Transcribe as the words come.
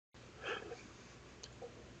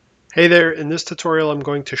Hey there, in this tutorial I'm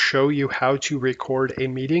going to show you how to record a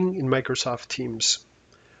meeting in Microsoft Teams.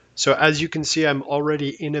 So as you can see, I'm already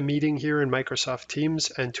in a meeting here in Microsoft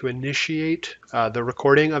Teams, and to initiate the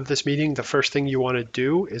recording of this meeting, the first thing you want to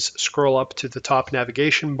do is scroll up to the top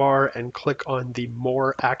navigation bar and click on the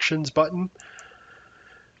More Actions button.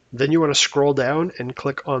 Then you want to scroll down and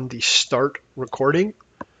click on the Start Recording.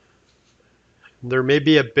 There may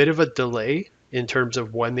be a bit of a delay in terms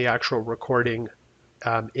of when the actual recording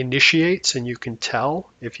initiates, and you can tell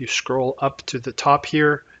if you scroll up to the top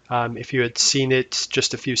here. If you had seen it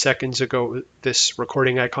just a few seconds ago, this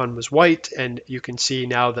recording icon was white, and you can see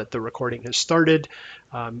now that the recording has started.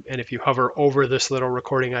 And if you hover over this little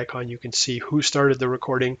recording icon, you can see who started the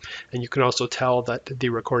recording, and you can also tell that the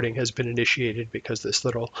recording has been initiated because this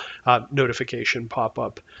little notification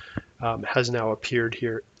pop-up has now appeared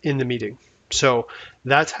here in the meeting. So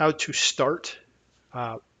that's how to start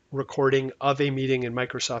recording of a meeting in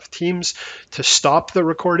Microsoft Teams. To stop the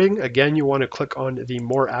recording, again, you want to click on the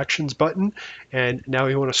More Actions button, and now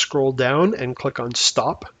you want to scroll down and click on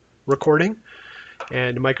Stop Recording.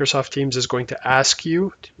 And Microsoft Teams is going to ask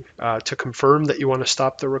you to confirm that you want to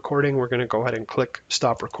stop the recording. We're going to go ahead and click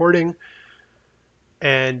Stop Recording,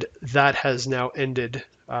 and that has now ended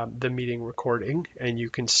the meeting recording. And you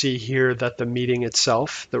can see here that the meeting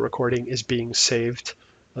itself, the recording, is being saved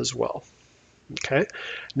as well. Okay,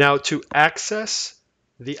 now to access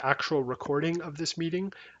the actual recording of this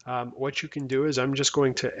meeting, what you can do is I'm just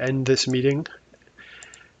going to end this meeting.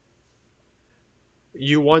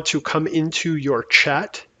 You want to come into your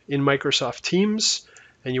chat in Microsoft Teams,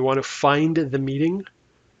 and you want to find the meeting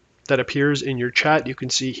that appears in your chat. You can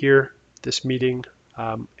see here this meeting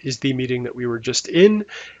is the meeting that we were just in,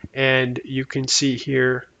 and you can see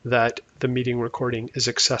here that the meeting recording is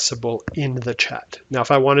accessible in the chat. Now, if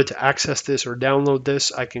I wanted to access this or download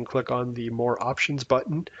this, I can click on the More Options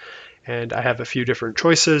button, and I have a few different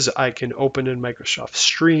choices. I can open in Microsoft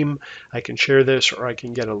Stream, I can share this, or I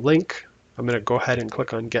can get a link. I'm going to go ahead and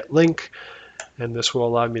click on Get Link, and this will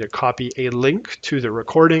allow me to copy a link to the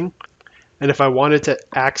recording. And if I wanted to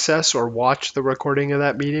access or watch the recording of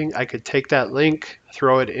that meeting, I could take that link,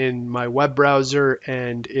 throw it in my web browser,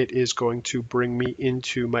 and it is going to bring me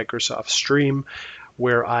into Microsoft Stream,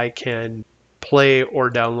 where I can play or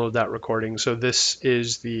download that recording. So this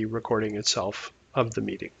is the recording itself of the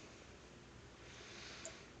meeting.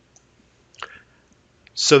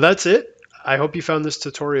 So that's it. I hope you found this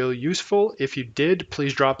tutorial useful. If you did,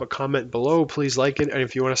 please drop a comment below. Please like it. And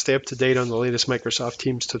if you want to stay up to date on the latest Microsoft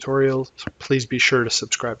Teams tutorials, please be sure to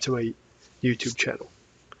subscribe to my YouTube channel.